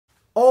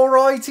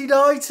Alrighty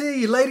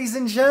dighty, ladies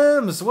and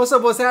gems, what's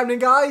up, what's happening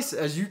guys?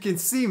 As you can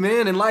see,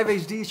 man, in live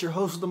HD, it's your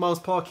host with the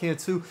most, Paul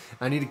Cantu.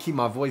 I need to keep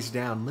my voice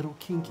down. Little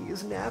Kinky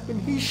is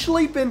napping, he's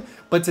sleeping.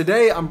 But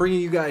today, I'm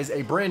bringing you guys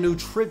a brand new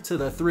trip to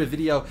the thrift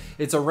video.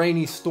 It's a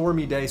rainy,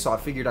 stormy day, so I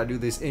figured I'd do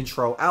this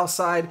intro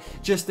outside,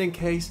 just in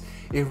case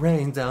it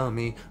rains on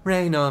me,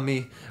 rain on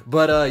me.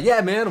 But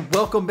yeah, man,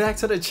 welcome back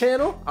to the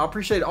channel. I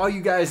appreciate all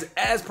you guys,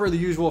 as per the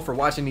usual, for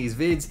watching these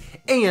vids.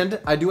 And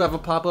I do have a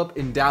pop-up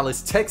in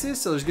Dallas, Texas,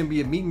 so there's gonna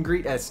be a meet and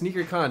greet at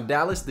SneakerCon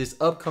Dallas this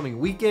upcoming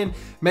weekend,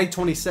 May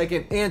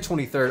 22nd and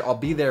 23rd. I'll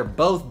be there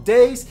both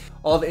days.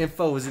 All the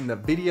info is in the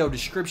video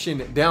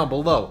description down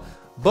below.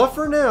 But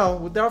for now,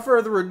 without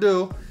further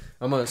ado,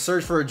 I'm gonna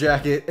search for a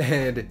jacket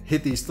and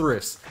hit these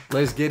thrifts.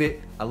 Let's get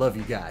it. I love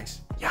you guys.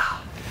 Yeah.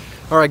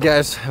 All right,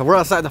 guys, we're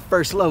outside the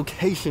first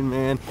location,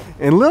 man.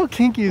 And Lil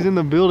Kinky's in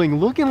the building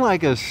looking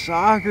like a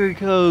soccer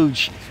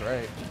coach. That's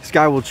right. This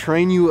guy will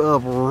train you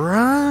up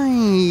right.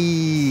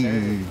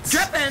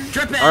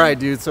 Drippin'. All right,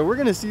 dude, so we're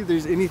gonna see if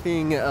there's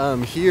anything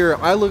here.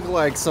 I look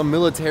like some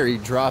military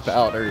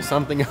dropout or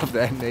something of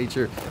that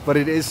nature, but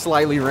it is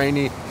slightly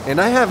rainy,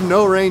 and I have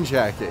no rain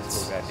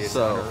jackets.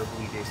 So,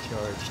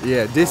 discharged.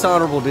 Yeah,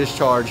 dishonorable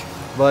discharge.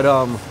 But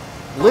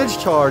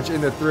let's charge in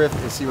the thrift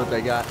and see what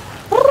they got.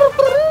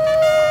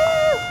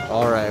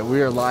 All right,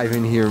 we are live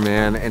in here,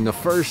 man, and the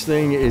first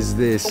thing is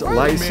this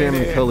light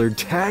salmon colored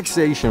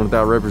taxation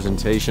without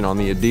representation on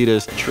the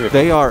Adidas.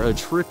 They are a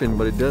trippin',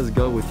 but it does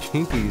go with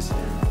Kinky's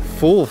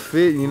full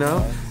fit, you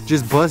know?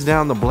 Just buzz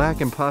down the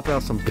black and pop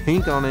out some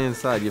pink on the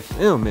inside, you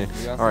feel me?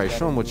 All right,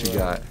 show them what you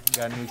got.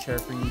 Got a new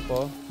shirt for you,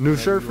 Paul. New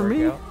shirt for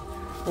me?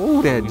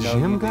 Oh, that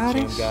gym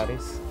goddess?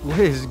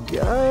 Let's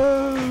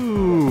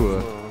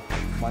go.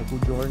 Michael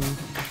Jordan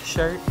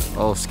shirt.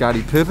 Oh,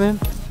 Scottie Pippen?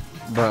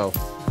 Bro.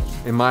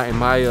 Am I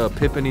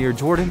Pippen or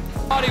Jordan?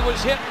 Thought he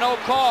was hit, no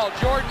call.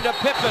 Jordan to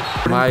Pippen.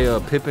 Am I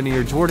Pippen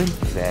or Jordan?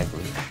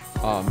 Exactly.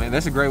 Oh man,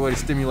 that's a great way to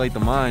stimulate the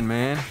mind,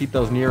 man. Keep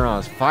those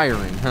neurons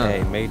firing, huh?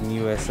 Hey, made in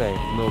USA.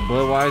 Little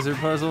Budweiser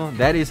puzzle.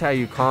 That is how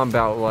you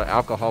combat what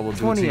alcohol will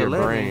do to your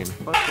brain.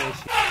 Fuck that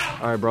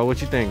shit. All right, bro,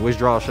 what you think? Which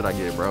draw should I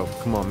get, bro?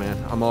 Come on,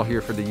 man. I'm all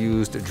here for the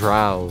used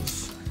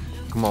draws.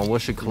 Come on,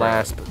 what should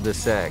clasp the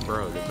sack?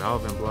 Bro, the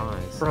Calvin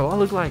Blinds. Bro, I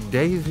look like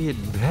David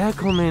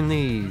Beckham in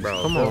these.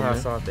 Bro, come on, how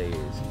soft they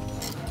is.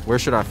 Where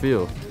should I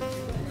feel?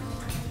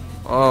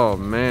 Oh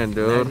man,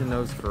 dude. Imagine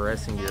those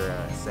caressing your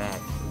sack.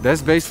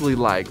 That's basically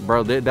like,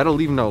 bro, that'll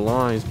leave no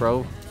lines,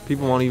 bro.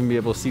 People won't even be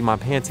able to see my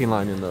panty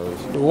line in those.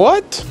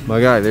 What? My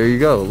guy, there you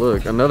go.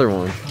 Look, another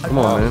one. Come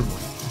on, man.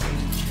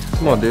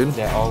 Come on, dude. Is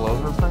that all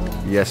over print?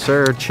 Yes,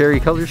 sir. Cherry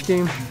color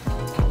scheme.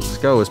 Let's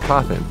go. It's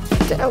popping.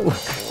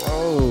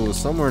 Whoa,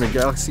 somewhere in a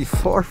galaxy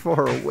far,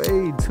 far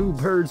away. Two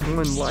birds,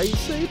 one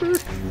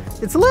lightsaber.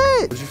 It's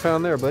lit. What you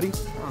found there, buddy?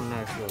 Oh,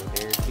 nice little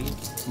dare tee.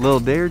 Little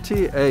dare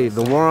tee? Hey,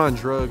 the war on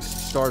drugs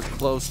starts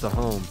close to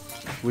home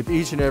with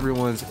each and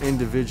everyone's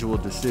individual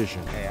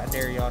decision. Hey, I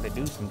dare y'all to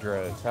do some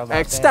drugs. How about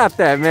Hey, that? stop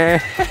that,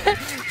 man.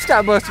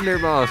 Stop busting their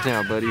balls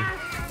now, buddy.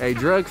 Hey,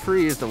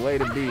 drug-free is the way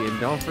to be, and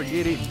don't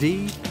forget it,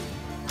 D.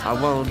 I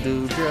won't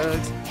do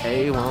drugs.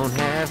 A won't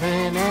have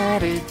an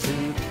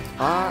attitude.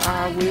 R,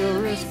 I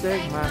will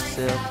respect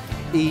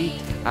myself.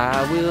 E,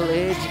 I will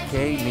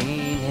educate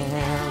me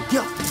now.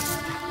 Yo!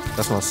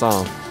 That's my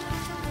song.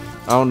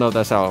 I don't know if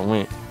that's how it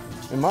went.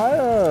 Am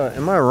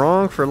I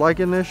wrong for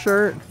liking this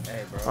shirt?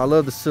 Hey, bro. I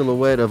love the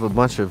silhouette of a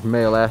bunch of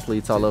male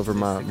athletes all over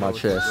my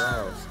chest.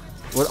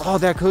 What? Oh,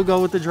 that could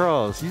go with the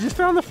draws. You just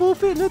found the full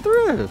fit in the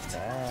thrift.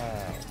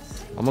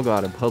 I'm gonna go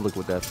out in public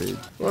with that fit.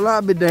 Well,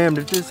 I'll be damned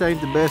if this ain't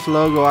the best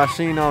logo I've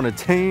seen on a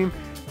team.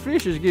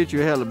 Fishers get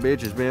you hella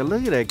bitches, man.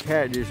 Look at that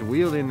cat just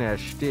wielding that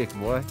stick,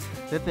 boy.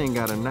 That thing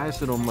got a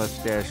nice little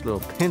mustache,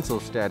 little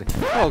pencil status.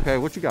 Oh, okay,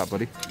 what you got,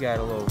 buddy? Got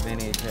a little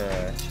vintage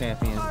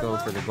Champions Go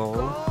for the Gold.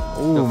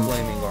 Ooh, the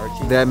Flaming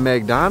Archie. That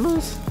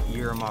McDonald's?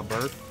 Year of my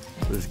birth.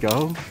 Let's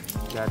go.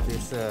 Got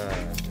this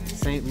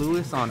St.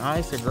 Louis on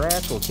ice or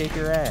grass will kick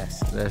your ass.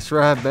 That's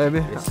right, baby.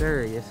 Yes,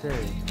 sir. Yes, sir.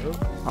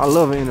 Oh. I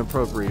love an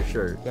inappropriate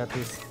shirt. Got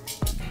this.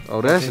 Oh,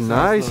 that's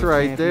nice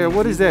right there.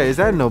 What is that? Is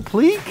that an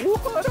oblique?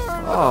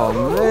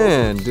 Oh,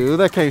 man,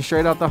 dude. That came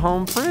straight out the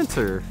home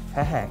printer.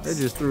 They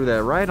just threw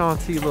that right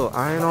onto your little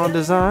iron-on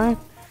design.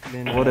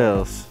 Then, what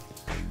else?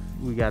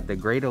 We got the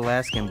Great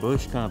Alaskan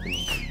Bush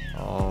Company.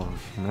 Oh,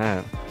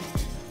 snap.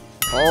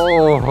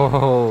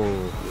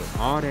 Oh.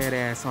 All that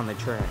ass on the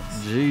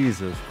tracks.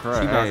 Jesus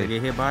Christ. She about to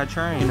get hit by a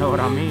train, you know what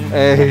I mean?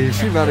 Hey,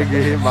 she about to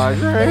get hit by a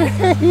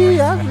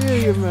train. I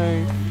feel you,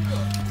 man.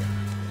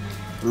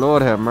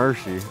 Lord have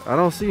mercy. I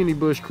don't see any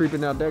bush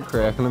creeping out that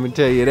crack, let me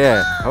tell you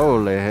that.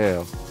 Holy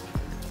hell.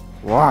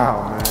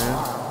 Wow,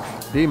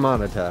 man.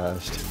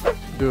 Demonetized.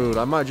 Dude,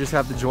 I might just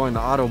have to join the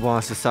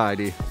Autobahn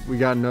Society. We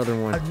got another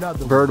one.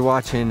 Bird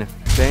watching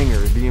banger.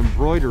 The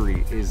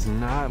embroidery is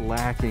not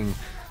lacking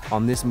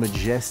on this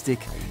majestic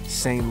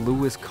St.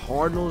 Louis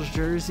Cardinals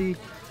jersey.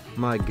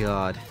 My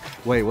God.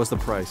 Wait, what's the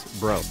price?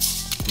 Bro,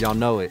 y'all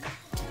know it.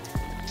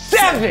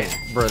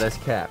 $7! Bro, that's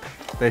cap.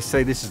 They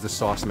say this is the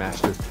Sauce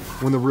Master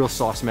when the real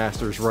Sauce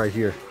Master is right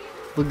here.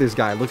 Look at this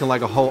guy looking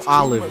like a whole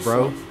olive,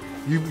 bro.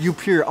 You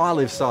pure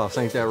olive sauce,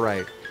 ain't that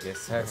right? Yes,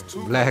 sir.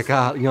 Young black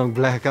olive. Young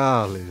black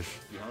olive.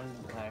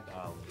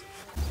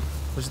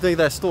 What you think of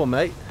that store,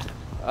 mate?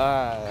 It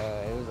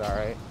was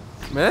alright.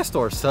 Man, that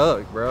store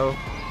sucked, bro.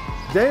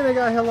 Damn, they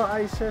got hella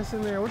ice chests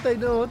in there. What they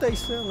doing? What they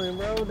selling,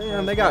 bro?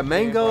 Damn, they got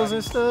mangoes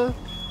and stuff.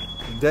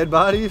 Dead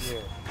bodies? Yeah.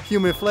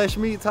 Human flesh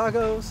meat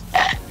tacos?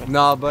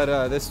 Nah,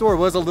 but the store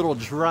was a little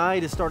dry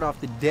to start off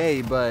the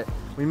day, but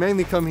we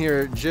mainly come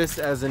here just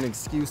as an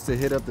excuse to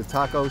hit up the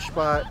taco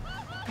spot.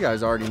 You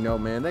guys already know,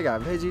 man. They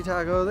got veggie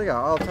tacos. They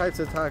got all types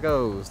of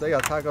tacos. They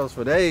got tacos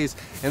for days,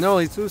 and they're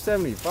only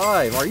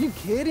 $2.75. Are you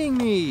kidding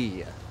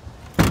me?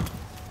 I'm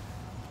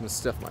gonna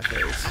stuff my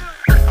face.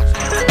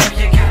 I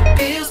know you got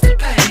bills to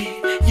pay.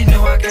 You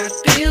know I got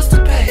bills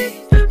to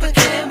pay. But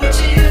can we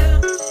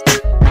chill?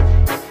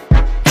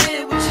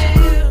 Can we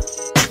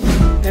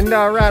chill? And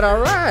all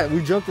right.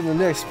 We jumped in the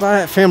next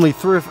spot. Family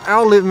Thrift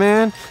Outlet,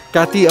 man.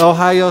 Got the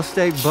Ohio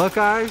State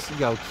Buckeyes.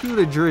 Yo, cue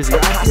the drizzy.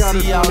 I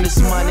see all this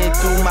money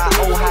through my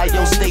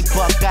Ohio State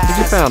Buckeyes. What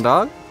you found,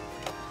 dog?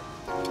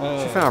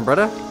 What you found,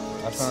 brother?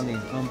 I found these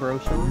Umbro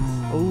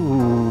shorts.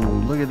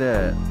 Ooh, look at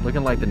that.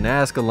 Looking like the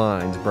Nazca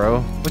lines, bro.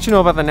 What you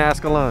know about the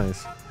Nazca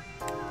lines?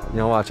 You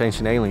don't watch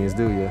Ancient Aliens,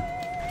 do you?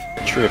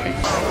 Trippy.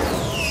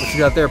 What you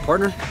got there,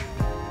 partner?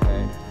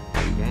 Hey,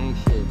 gang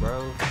shit,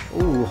 bro.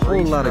 Ooh,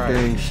 whole lot of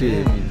gang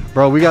shit. Yeah.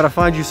 Bro, we gotta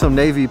find you some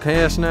Navy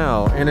pants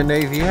now and a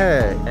Navy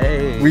hat.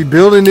 Hey. We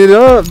building it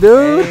up,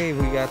 dude. Hey,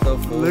 we got the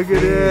full Look at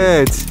fit.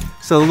 that.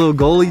 So the little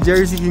goalie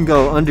jersey can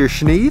go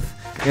underneath.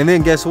 And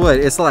then guess what?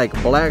 It's like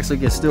black, so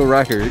you can still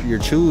rock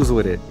your shoes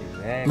with it.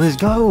 Exactly. Let's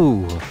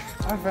go.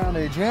 I found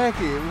a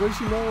jacket. What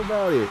you know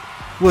about it?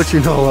 What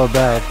you know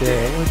about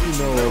that? What you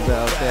know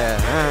about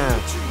that?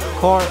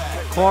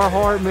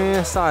 Carhartt,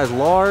 man, size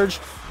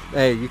large.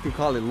 Hey, you can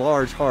call it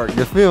large heart.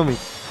 You feel me?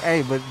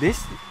 Hey, but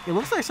this, it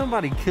looks like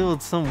somebody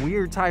killed some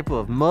weird type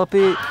of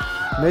Muppet.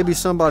 Maybe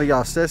somebody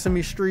off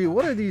Sesame Street.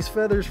 What are these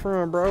feathers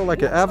from, bro?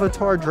 Like an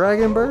Avatar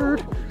dragon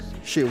bird?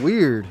 Shit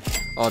weird.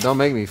 Oh, don't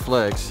make me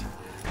flex.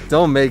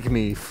 Don't make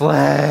me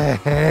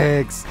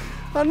flex.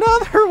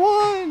 Another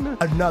one.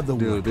 Another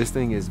one. Dude, this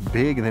thing is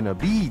bigger than a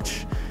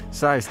beach.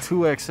 Size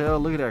 2XL.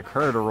 Look at that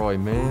corduroy,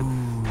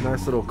 man.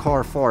 Nice little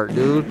car fart,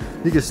 dude.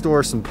 You can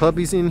store some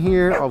puppies in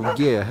here. Oh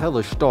yeah,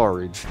 hella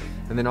storage.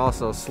 And then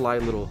also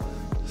slight little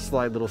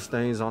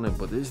stains on it.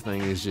 But this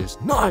thing is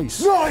just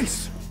nice.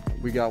 Nice.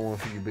 We got one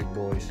for you big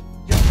boys.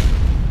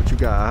 What you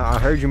got? I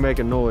heard you make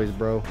a noise,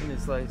 bro. And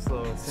it's like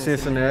slow.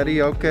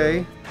 Cincinnati,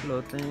 okay.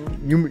 Little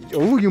thing.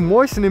 You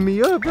moistening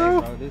me up,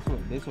 bro. Hey, bro,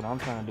 this what I'm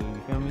trying to do.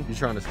 You feel me? You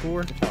trying to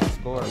score? I'm trying to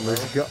score, bro.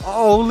 Let's go.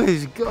 Oh,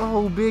 let's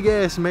go. Big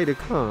ass made it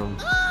come.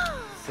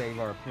 Save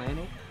our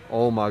planet.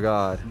 Oh my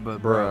God.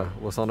 But bruh,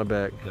 what's on the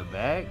back? The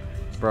back?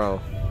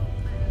 Bro.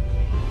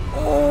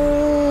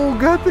 Oh,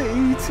 got the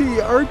ET.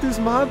 Earth is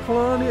my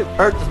planet.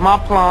 Earth is my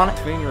planet.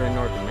 Finger in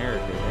North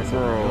America. That's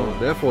what we're Bro, doing.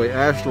 that boy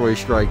asteroid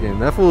striking.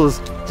 That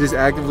fool's just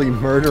actively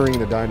murdering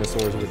the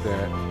dinosaurs with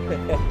that.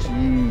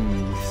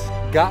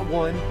 Jeez. Got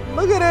one.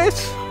 Look at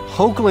this.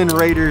 Oakland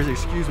Raiders,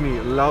 excuse me,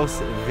 Las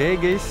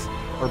Vegas,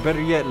 or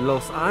better yet,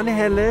 Los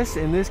Angeles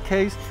in this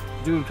case.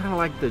 Dude, kind of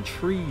like the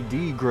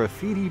 3D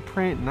graffiti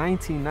print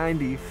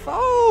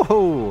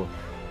 1994.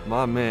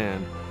 My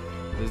man.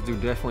 This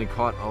dude definitely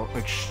caught an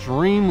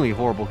extremely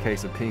horrible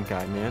case of pink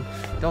eye, man.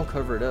 Don't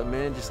cover it up,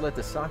 man. Just let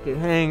the socket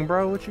hang,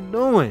 bro. What you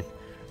doing?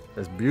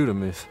 That's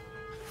beautiful.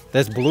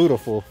 That's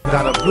beautiful.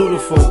 Got a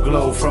beautiful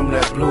glow from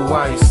that blue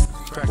ice.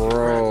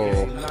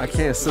 Bro, I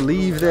can't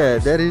sleeve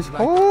that. That is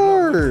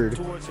hard.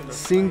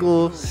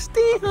 Single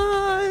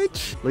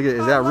stitch. Look at,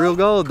 is that real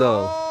gold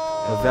though?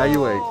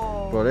 Evaluate.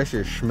 Bro, that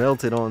shit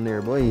smelted on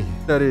there, boy.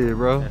 That is,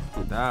 bro.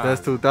 That's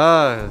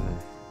 2,000.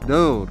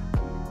 Dude,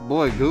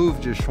 boy,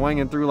 Goof just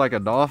swinging through like a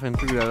dolphin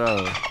through that,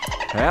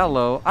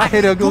 hello. I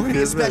hate a Goofy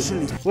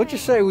especially. What you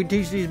say we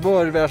teach these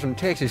boys about some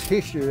Texas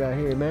history out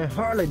here, man?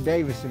 Harley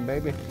Davidson,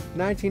 baby.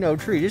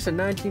 1903. This is a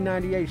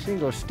 1998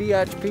 single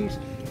stitch piece.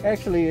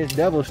 Actually, it's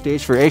double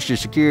stitch for extra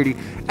security.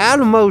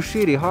 Alamo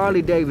City,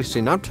 Harley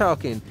Davidson. I'm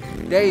talking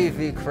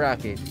Davy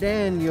Crockett,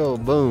 Daniel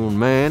Boone,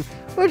 man.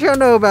 What y'all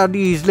know about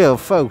these little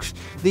folks?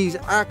 These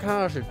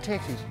icons of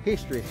Texas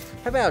history.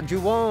 How about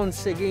Juwan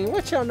Seguin?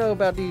 What y'all know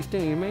about these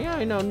teams, man? Y'all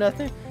ain't know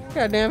nothing.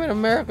 God damn it,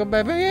 America,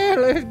 baby. Yeah,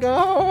 let's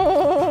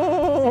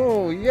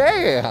go.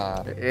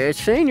 Yeah. It's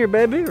senior,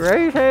 baby.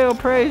 Raise hell,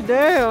 praise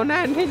down.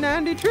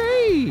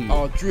 1993.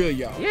 I'll drill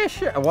y'all. Yeah,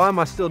 sure. Why am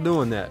I still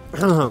doing that?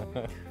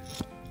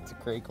 It's a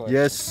great question.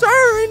 Yes,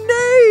 sir,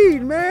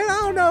 indeed, man. I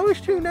don't know. It's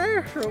too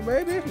natural,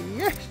 baby.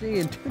 Yes,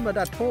 the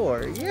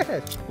intimidator.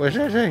 Yes. What's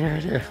that thing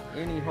right there?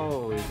 Any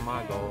hole is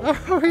my goal.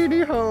 Oh,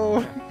 any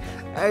hole.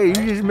 Hey, you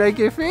just make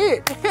it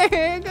fit.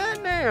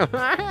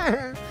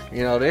 Goddamn.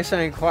 You know, this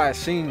ain't quite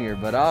senior,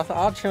 but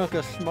I'll chunk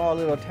a small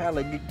little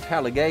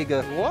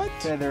Talladega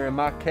feather in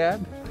my cap.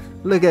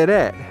 Look at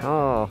that.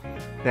 Oh,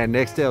 that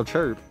Nextel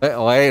chirp.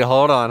 Wait,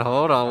 hold on.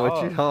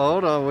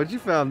 What you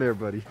found there,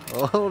 buddy?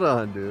 Hold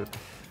on, dude.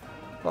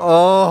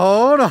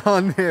 Oh, hold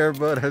on there,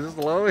 but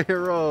slow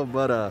your roll,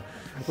 but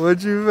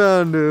what you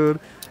found, dude?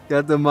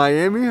 Got the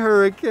Miami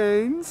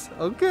Hurricanes.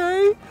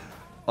 Okay.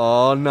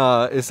 Oh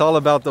nah, it's all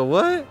about the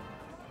what?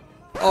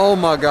 Oh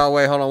my God,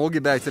 wait, hold on, we'll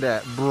get back to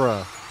that,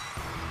 bruh.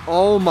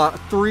 Oh my,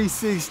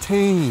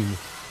 316,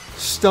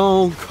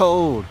 Stone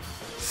Cold,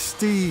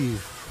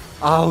 Steve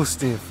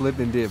Austin,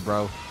 flipping dip,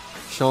 bro.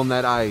 Show him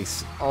that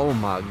ice. Oh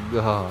my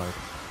God.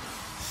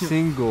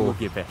 Single, We'll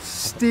get back.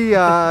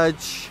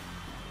 Stiach,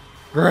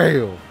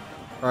 Grail.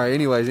 All right,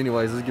 anyways,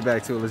 let's get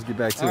back to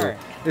it. All right.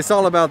 It's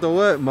all about the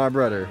what, my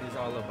brother? It's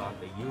all about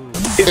the you.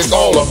 It's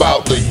all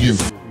about the you.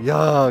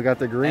 Yo, got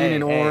the green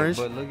and orange.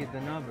 But look at the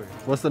number.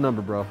 What's the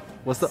number, bro?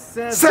 What's the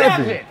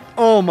Seven.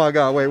 Oh my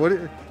God! Wait, what?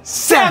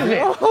 7.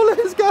 Oh,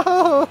 let's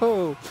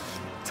go.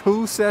 2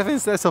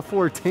 7s. That's a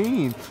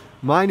 14.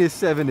 Minus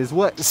 7 is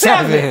what?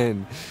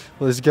 7.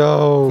 Let's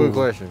go. Quick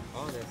question: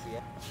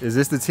 is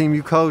this the team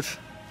you coach?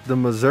 The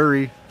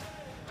Missouri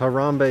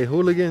Harambe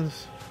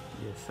Hooligans?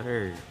 Yes,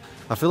 sir.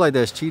 I feel like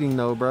that's cheating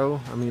though, bro.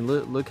 I mean,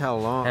 look how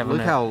long. Having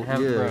look a- how have-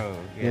 bro,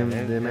 yeah, them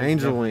that's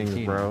angel definitely wings,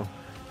 cheating. bro.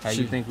 How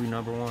you think we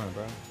number 1,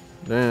 bro?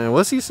 Man,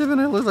 what's he sipping?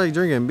 It looks like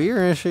drinking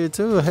beer and shit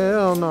too.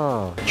 Hell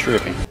no.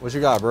 Tripping. What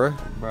you got, bro?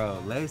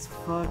 Bro, let's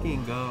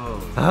fucking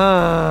go.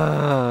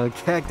 Ah,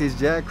 Cactus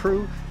Jack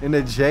Crew and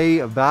the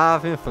J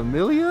Vive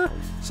Familia.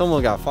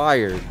 Someone got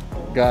fired.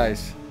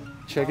 Guys,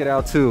 check it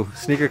out too.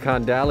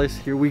 SneakerCon Dallas,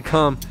 here we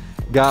come.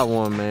 Got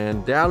one,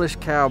 man. Dallas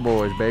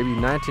Cowboys, baby,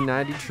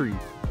 1993.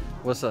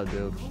 What's up,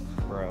 dude?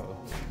 Bro.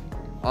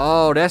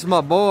 Oh, that's my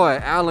boy,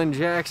 Alan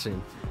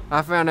Jackson.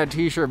 I found that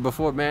t-shirt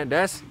before, man.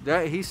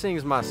 That he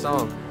sings my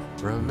song.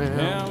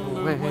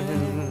 Remember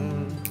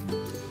when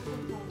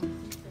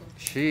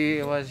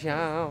she was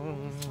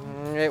young,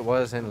 it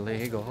wasn't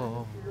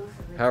legal.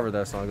 However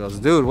that song goes.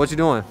 Dude, what you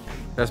doing?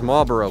 That's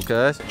Marlboro,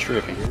 cuz.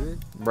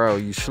 Tripping. Bro,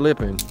 you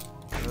slipping.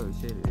 Oh,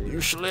 shit. You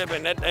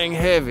slipping, that thing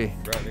heavy.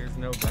 Bro, there's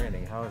no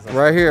branding. How is that?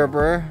 Right here,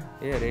 bro.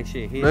 Yeah, that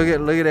shit hit. Look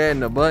at that in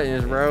the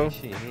buttons, bro. That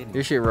shit hit.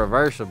 This shit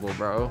reversible,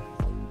 bro.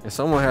 And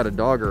someone had a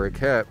dog or a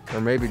cat, or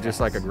maybe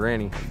just like a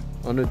granny.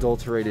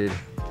 Unadulterated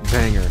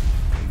banger.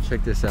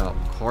 Check this out.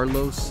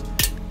 Carlos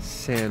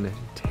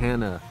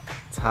Santana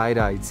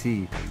tie-dye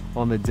tee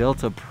on the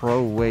Delta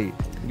Pro weight.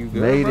 You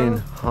good, Made bro? in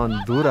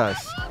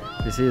Honduras.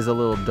 This is a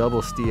little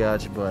double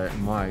stiach, but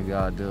my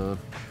God, dude.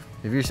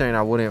 If you're saying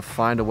I wouldn't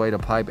find a way to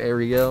pipe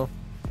Ariel,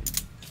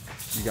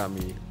 you got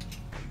me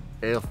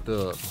effed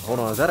up. Hold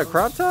on, is that a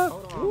crop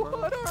top?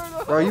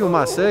 Bro, you in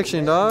my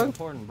section, dog.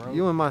 Important, bro.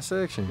 You in my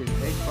section.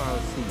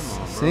 X-Files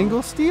season.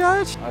 Single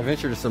stiach? I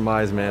venture to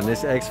surmise, man,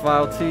 this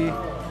X-File tee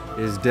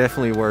is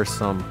definitely worth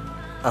some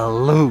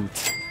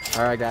loot.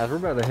 All right, guys, we're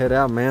about to head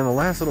out, man. The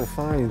last little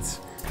finds.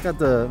 Got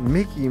the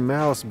Mickey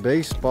Mouse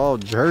baseball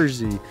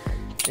jersey.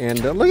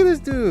 And look at this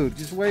dude,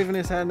 just waving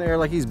his hat in the air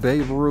like he's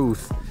Babe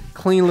Ruth.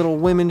 Clean little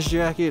women's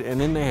jacket.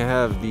 And then they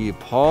have the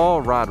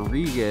Paul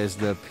Rodriguez,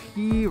 the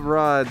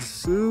P-Rod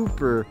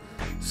Super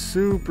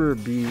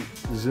Beat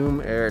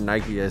Zoom Air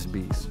Nike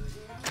SBs.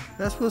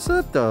 That's what's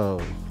up,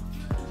 though.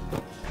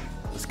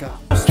 Let's go.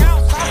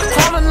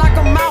 Crawling like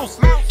a mouse.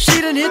 She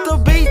done hit the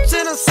beach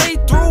in a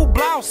see-through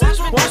blouse.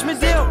 Watch me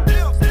dip.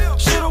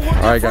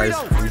 All right, guys,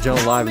 we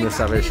jump live in the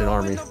Salvation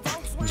Army.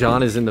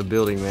 John is in the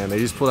building, man. They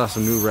just pulled out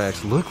some new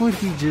racks. Look what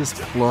he just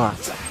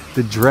plucked.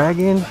 The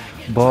Dragon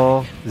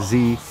Ball Z.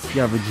 You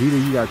got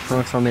Vegeta, you got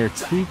Trunks on there.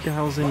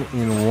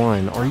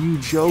 2001. Are you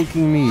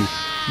joking me?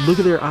 Look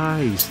at their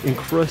eyes,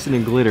 encrusted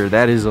in glitter.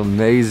 That is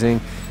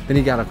amazing. Then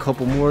you got a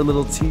couple more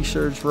little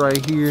t-shirts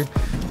right here.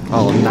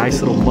 Oh,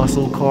 nice little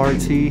muscle car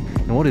tee.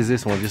 And what is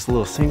this one? Just a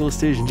little single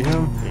stitch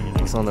gem?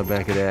 What's on the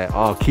back of that?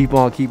 Oh, keep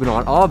on keeping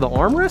on. Oh, the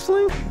arm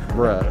wrestling?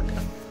 Bruh.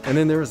 And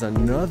then there was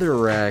another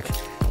rack.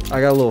 I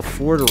got a little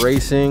Ford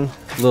Racing,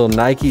 little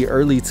Nike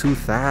early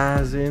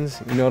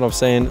 2000s. You know what I'm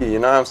saying? You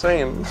know what I'm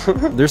saying?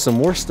 There's some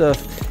more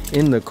stuff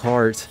in the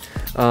cart.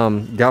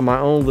 Got my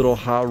own little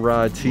hot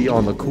rod tee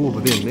on the cool,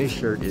 but then this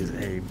shirt is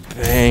a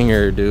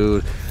banger,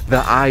 dude.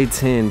 The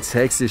I-10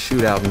 Texas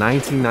Shootout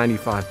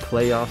 1995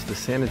 playoffs, the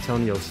San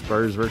Antonio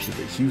Spurs versus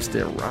the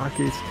Houston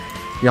Rockets.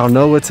 Y'all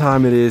know what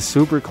time it is,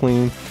 super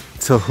clean.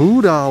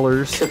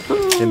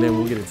 $2, and then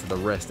we'll get into the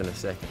rest in a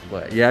second.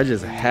 But yeah, I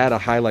just had to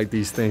highlight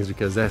these things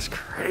because that's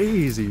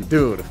crazy,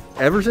 dude.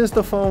 Ever since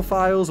the phone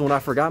files, when I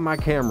forgot my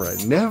camera,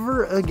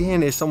 never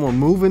again is someone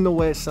moving the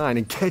wet sign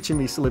and catching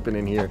me slipping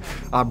in here.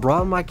 I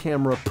brought my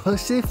camera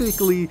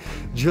specifically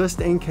just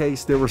in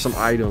case there were some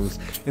items,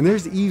 and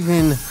there's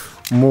even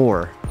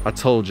more. I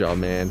told y'all,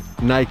 man.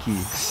 Nike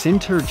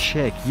center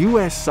check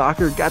US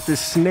Soccer got the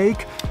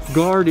snake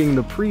guarding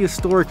the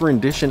prehistoric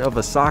rendition of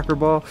a soccer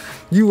ball.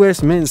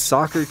 US men's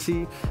soccer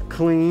tee,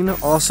 clean.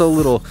 Also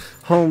little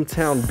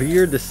hometown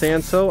beard, the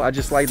Santo. I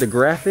just like the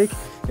graphic.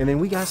 And then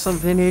we got some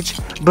vintage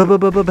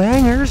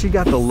bangers. You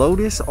got the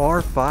Lotus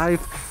R5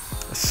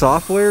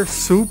 software,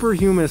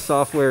 superhuman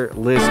software.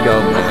 Let's go,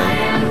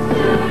 man.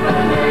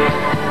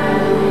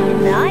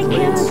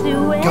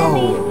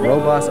 Go.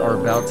 Robots are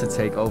about to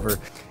take over.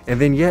 And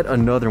then yet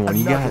another one.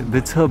 You got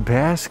the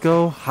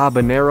Tabasco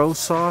habanero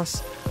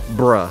sauce.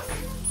 Bruh,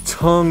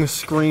 tongue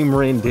scream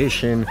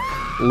rendition.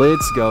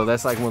 Let's go.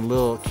 That's like when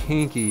Lil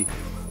Kinky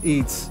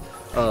eats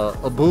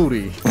a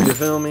booty. You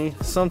feel me?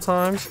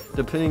 Sometimes,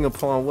 depending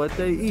upon what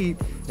they eat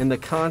and the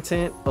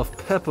content of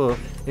pepper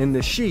in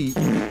the sheet,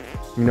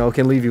 you know,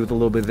 can leave you with a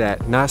little bit of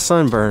that. Not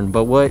sunburn,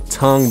 but what?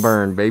 Tongue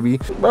burn, baby.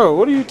 Bro,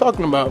 what are you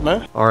talking about,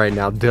 man? All right,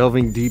 now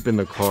delving deep in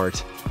the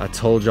cart, I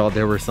told y'all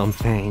there were some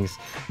things.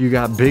 You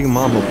got Big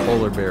Mama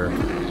Polar Bear.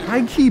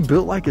 High-key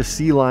built like a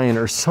sea lion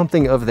or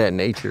something of that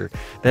nature.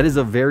 That is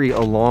a very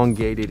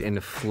elongated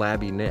and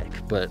flabby neck,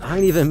 but I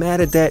ain't even mad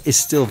at that. It's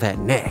still that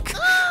neck.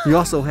 You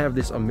also have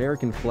this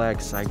American flag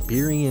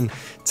Siberian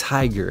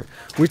tiger.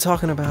 We're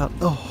talking about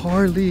the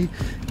Harley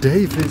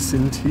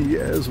Davidson tee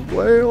as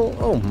well.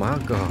 Oh my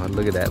God,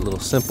 look at that little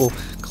simple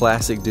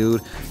classic,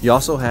 dude. You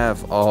also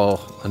have,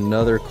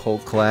 another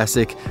cult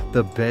classic,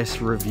 the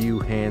best review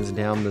hands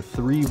down, the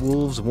 3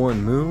 Wolves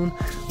 1 Moon.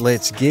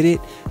 Let's get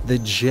it. The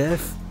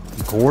Jeff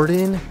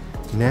Gordon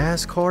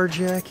NASCAR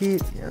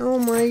jacket. Oh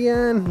my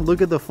God,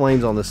 look at the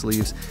flames on the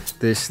sleeves.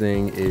 This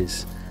thing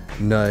is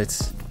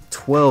nuts.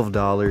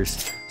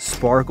 $12.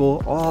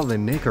 Sparkle, all the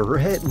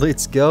Nicorette.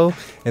 Let's go.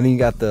 And then you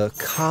got the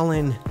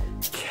Colin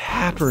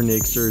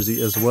Kaepernick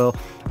jersey as well.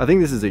 I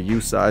think this is a U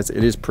size.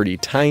 It is pretty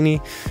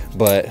tiny,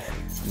 but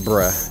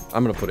bruh,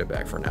 I'm gonna put it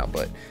back for now.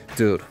 But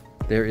dude,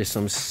 there is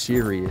some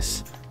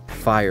serious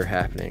fire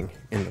happening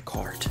in the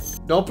cart.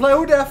 Don't play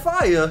with that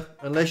fire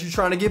unless you're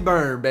trying to get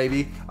burned,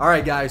 baby. All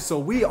right, guys, so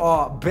we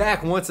are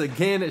back once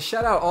again.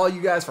 Shout out all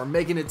you guys for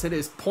making it to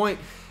this point.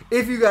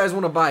 If you guys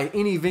want to buy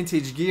any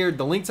vintage gear,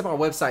 the link to my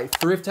website,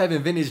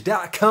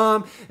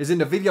 thriftheavenvintage.com, is in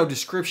the video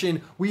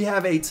description. We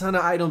have a ton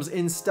of items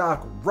in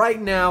stock right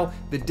now,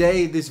 the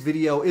day this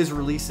video is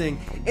releasing,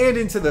 and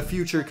into the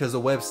future, because the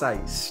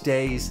website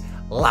stays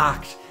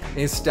locked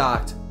and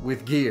stocked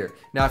with gear.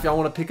 Now, if y'all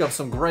want to pick up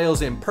some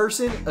grails in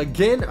person,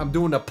 again, I'm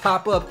doing a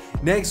pop-up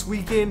next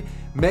weekend,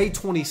 May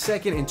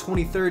 22nd and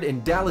 23rd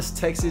in Dallas,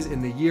 Texas,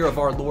 in the year of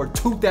our Lord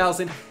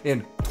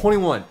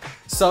 2021.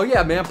 So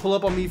yeah, man, pull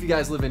up on me if you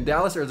guys live in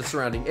Dallas or the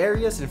surrounding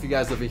areas. And if you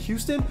guys live in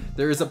Houston,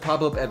 there is a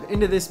pop-up at the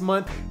end of this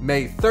month,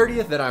 May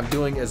 30th, that I'm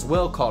doing as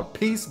well, called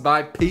Piece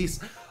by Piece.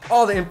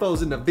 All the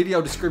info's in the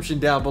video description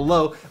down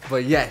below.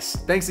 But yes,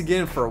 thanks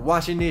again for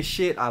watching this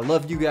shit. I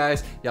love you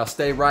guys. Y'all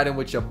stay riding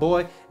with your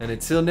boy. And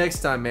until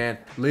next time, man,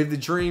 live the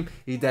dream,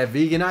 eat that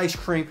vegan ice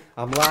cream.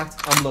 I'm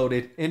locked, I'm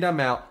loaded, and I'm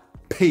out.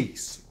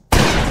 Peace.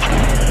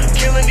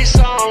 Killing these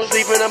songs,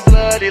 leaving them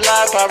bloody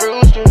like a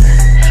rooster.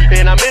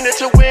 And I'm in it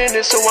to win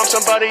it, so I'm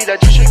somebody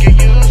that you should get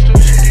used to.